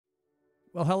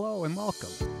Well, hello and welcome.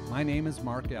 My name is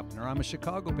Mark Epner. I'm a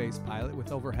Chicago-based pilot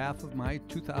with over half of my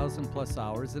 2,000 plus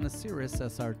hours in a Cirrus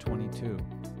SR-22.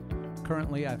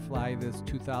 Currently, I fly this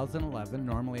 2011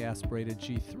 normally aspirated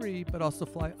G3, but also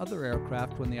fly other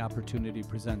aircraft when the opportunity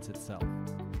presents itself.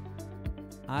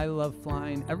 I love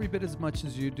flying every bit as much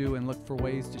as you do and look for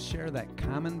ways to share that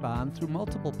common bond through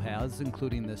multiple paths,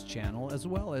 including this channel, as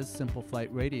well as Simple Flight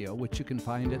Radio, which you can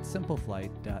find at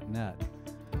simpleflight.net.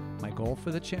 My goal for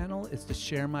the channel is to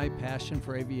share my passion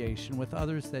for aviation with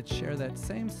others that share that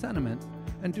same sentiment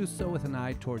and do so with an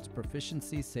eye towards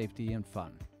proficiency, safety, and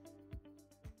fun.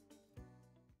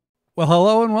 Well,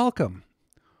 hello and welcome.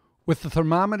 With the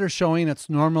thermometer showing its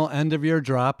normal end-of-year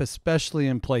drop, especially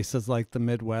in places like the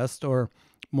Midwest, or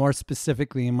more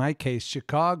specifically in my case,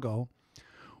 Chicago,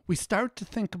 we start to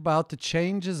think about the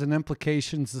changes and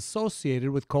implications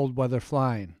associated with cold weather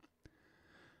flying.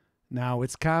 Now,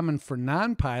 it's common for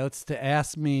non-pilots to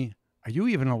ask me, are you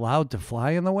even allowed to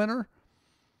fly in the winter?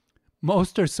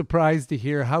 Most are surprised to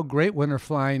hear how great winter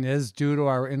flying is due to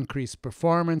our increased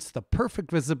performance, the perfect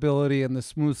visibility, and the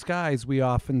smooth skies we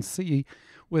often see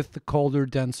with the colder,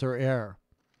 denser air.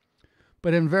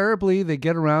 But invariably, they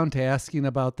get around to asking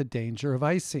about the danger of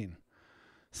icing.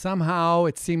 Somehow,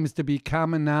 it seems to be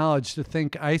common knowledge to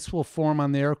think ice will form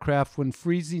on the aircraft when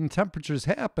freezing temperatures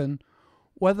happen,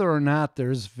 whether or not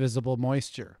there's visible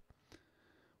moisture.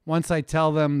 Once I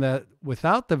tell them that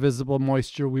without the visible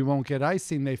moisture we won't get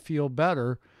icing, they feel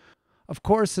better. Of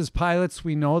course, as pilots,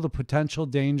 we know the potential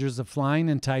dangers of flying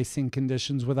in icing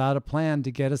conditions without a plan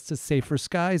to get us to safer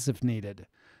skies if needed.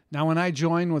 Now, when I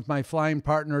joined with my flying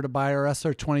partner to buy our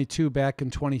SR-22 back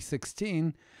in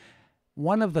 2016,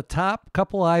 one of the top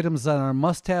couple items on our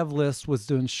must-have list was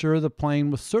to ensure the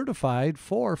plane was certified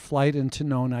for flight into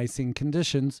known icing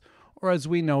conditions, or as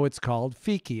we know it's called,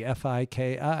 FIKI,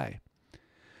 F-I-K-I.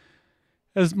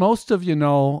 As most of you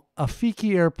know, a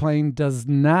FIKI airplane does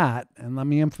not, and let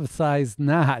me emphasize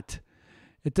not,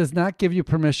 it does not give you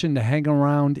permission to hang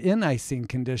around in icing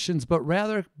conditions, but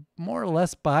rather more or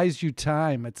less buys you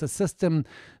time. It's a system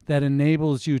that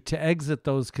enables you to exit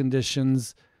those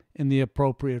conditions in the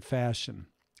appropriate fashion.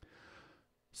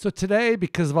 So today,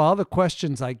 because of all the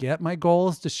questions I get, my goal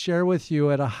is to share with you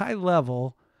at a high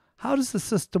level how does the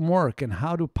system work and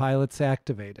how do pilots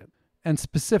activate it? And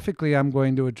specifically, I'm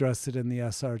going to address it in the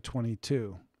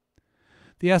SR-22.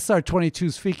 The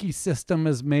SR-22's FIKI system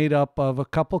is made up of a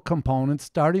couple components,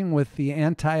 starting with the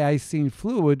anti-icing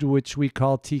fluid, which we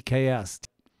call TKS.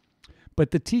 But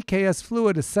the TKS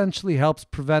fluid essentially helps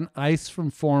prevent ice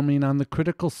from forming on the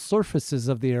critical surfaces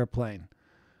of the airplane.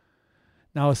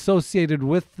 Now, associated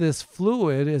with this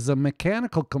fluid is a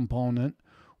mechanical component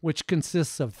which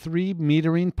consists of 3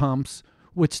 metering pumps,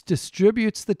 which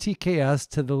distributes the TKS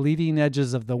to the leading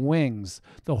edges of the wings,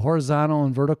 the horizontal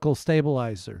and vertical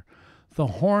stabilizer, the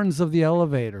horns of the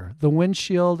elevator, the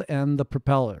windshield, and the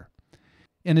propeller.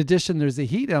 In addition, there's a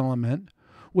heat element,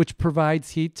 which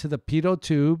provides heat to the pitot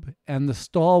tube and the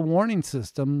stall warning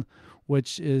system,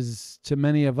 which is, to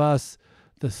many of us,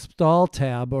 the stall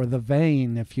tab, or the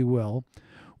vane, if you will,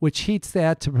 which heats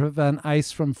that to prevent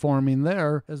ice from forming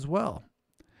there as well.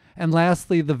 And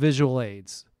lastly, the visual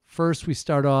aids. First, we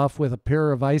start off with a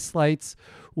pair of ice lights,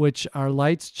 which are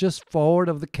lights just forward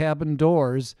of the cabin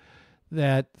doors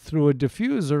that, through a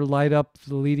diffuser, light up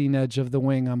the leading edge of the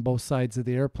wing on both sides of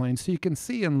the airplane so you can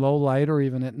see in low light or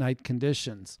even at night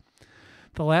conditions.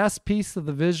 The last piece of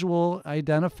the visual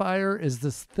identifier is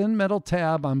this thin metal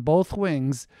tab on both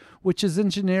wings, which is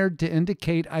engineered to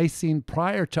indicate icing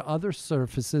prior to other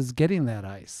surfaces getting that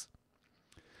ice.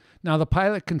 Now, the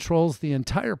pilot controls the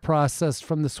entire process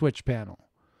from the switch panel.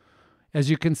 As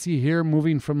you can see here,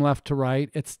 moving from left to right,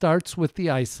 it starts with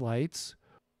the ice lights.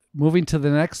 Moving to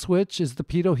the next switch is the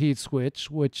pitot heat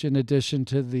switch, which in addition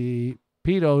to the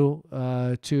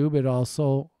pitot tube, it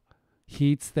also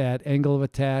heats that angle of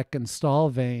attack and stall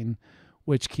vane,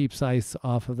 which keeps ice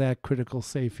off of that critical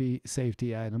safety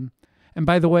item. And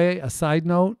by the way, a side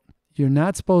note, you're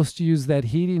not supposed to use that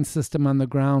heating system on the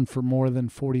ground for more than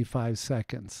 45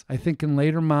 seconds. I think in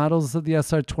later models of the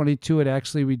SR-22, it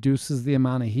actually reduces the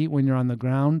amount of heat when you're on the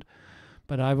ground.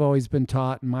 But I've always been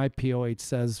taught, and my POH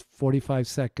says 45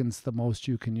 seconds, the most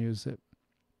you can use it.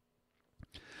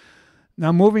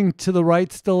 Now moving to the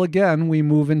right still again, we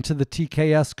move into the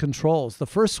TKS controls. The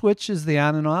first switch is the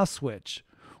on and off switch.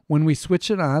 When we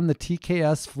switch it on, the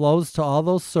TKS flows to all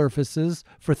those surfaces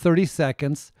for 30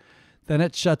 seconds. Then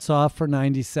it shuts off for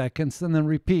 90 seconds and then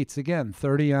repeats again,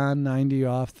 30 on, 90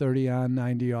 off, 30 on,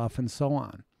 90 off, and so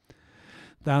on.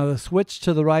 Now the switch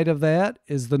to the right of that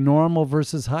is the normal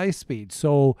versus high speed.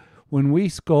 So when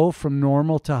we go from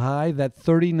normal to high, that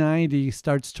 30-90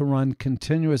 starts to run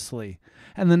continuously.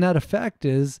 And the net effect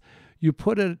is you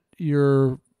put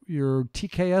your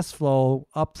TKS flow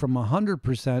up from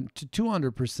 100% to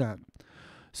 200%.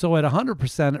 So at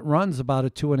 100%, it runs about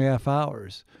 2.5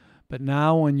 hours. But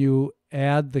now when you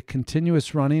add the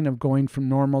continuous running of going from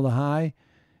normal to high,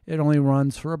 it only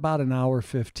runs for about 1 hour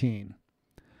 15.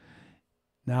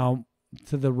 Now,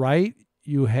 to the right,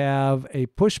 you have a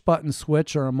push button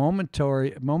switch or a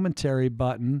momentary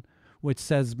button which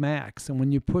says max. And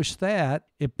when you push that,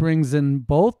 it brings in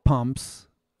both pumps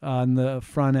on the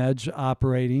front edge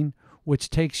operating, which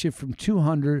takes you from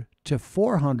 200 to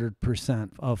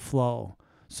 400% of flow.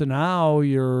 So now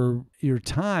your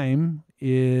time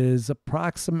is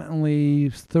approximately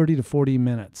 30 to 40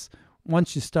 minutes.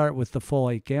 Once you start with the full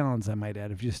 8 gallons, I might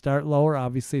add. If you start lower,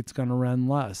 obviously it's going to run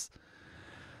less.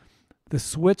 The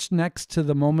switch next to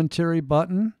the momentary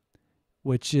button,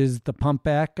 which is the pump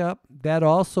backup, that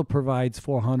also provides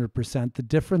 400%. The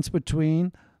difference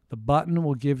between the button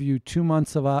will give you 2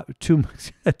 months of 2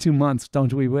 months,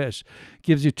 don't we wish,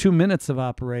 gives you 2 minutes of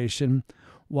operation,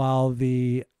 while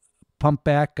the pump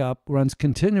backup runs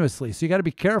continuously. So you got to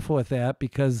be careful with that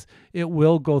because it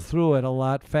will go through it a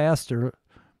lot faster,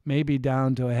 maybe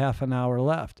down to a half an hour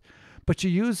left. But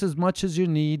you use as much as you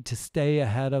need to stay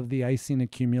ahead of the icing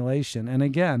accumulation. And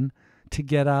again, to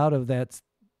get out of that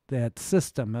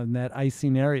system and that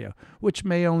icing area, which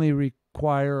may only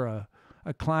require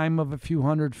a climb of a few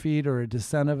hundred feet or a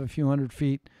descent of a few hundred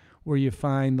feet where you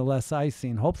find the less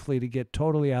icing, hopefully to get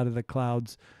totally out of the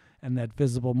clouds and that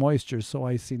visible moisture so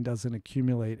icing doesn't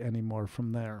accumulate anymore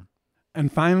from there.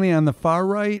 And finally, on the far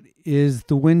right is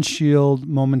the windshield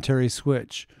momentary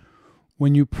switch.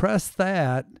 When you press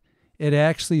that, it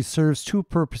actually serves two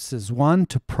purposes. One,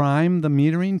 to prime the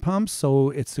metering pumps,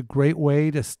 so it's a great way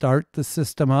to start the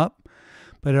system up.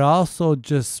 But it also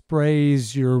just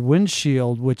sprays your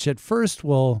windshield, which at first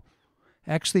will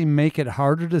actually make it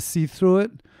harder to see through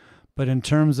it. But in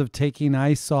terms of taking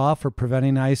ice off or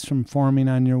preventing ice from forming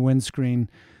on your windscreen,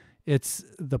 it's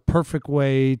the perfect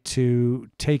way to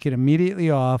take it immediately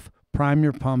off, prime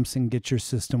your pumps, and get your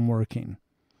system working.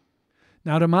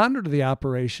 Now, to monitor the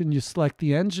operation, you select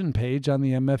the engine page on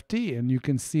the MFD, and you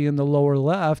can see in the lower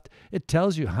left, it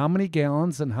tells you how many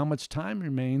gallons and how much time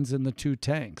remains in the two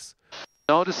tanks.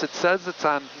 Notice it says it's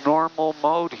on normal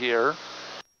mode here,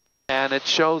 and it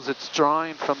shows it's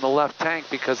drawing from the left tank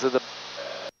because of the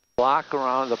box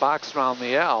around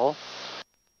the L.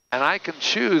 And I can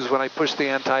choose when I push the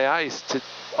anti-ice to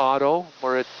auto,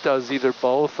 where it does either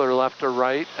both or left or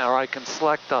right, or I can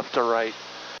select left or right.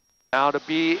 Now, to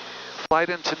be flight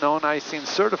into known icing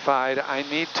certified, I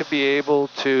need to be able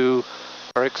to,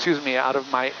 out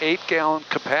of my 8-gallon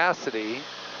capacity,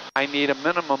 I need a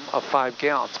minimum of 5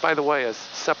 gallons. By the way, as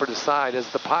separate aside, as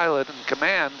the pilot in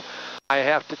command, I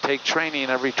have to take training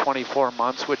every 24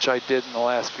 months, which I did in the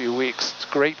last few weeks. It's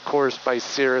a great course by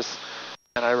Cirrus,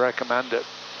 and I recommend it.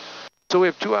 So we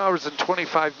have 2 hours and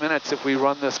 25 minutes if we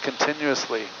run this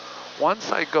continuously.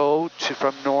 Once I go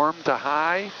from norm to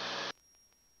high,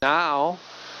 now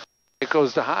it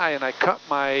goes to high, and I cut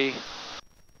my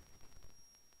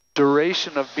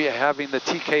duration of having the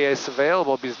TKS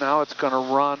available, because now it's going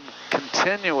to run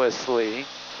continuously,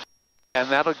 and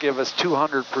that'll give us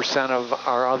 200% of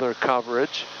our other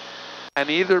coverage. And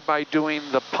either by doing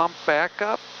the pump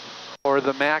backup or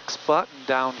the max button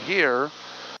down here,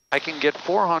 I can get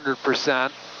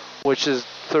 400%, which is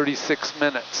 36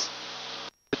 minutes.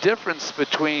 The difference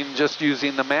between just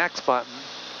using the max button,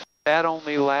 that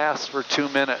only lasts for 2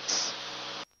 minutes.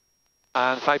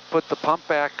 And if I put the pump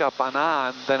backup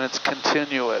on, then it's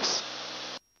continuous,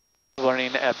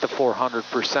 running at the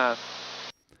 400%.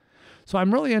 So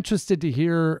I'm really interested to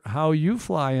hear how you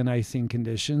fly in icing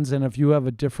conditions, and if you have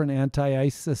a different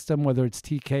anti-ice system, whether it's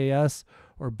TKS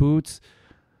or boots,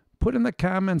 put in the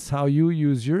comments how you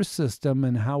use your system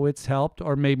and how it's helped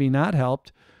or maybe not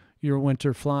helped your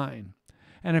winter flying.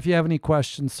 And if you have any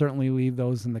questions, certainly leave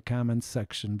those in the comments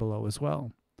section below as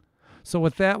well. So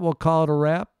with that, we'll call it a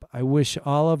wrap. I wish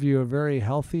all of you a very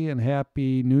healthy and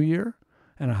happy New Year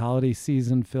and a holiday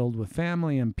season filled with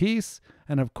family and peace,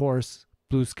 and of course,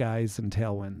 blue skies and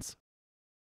tailwinds.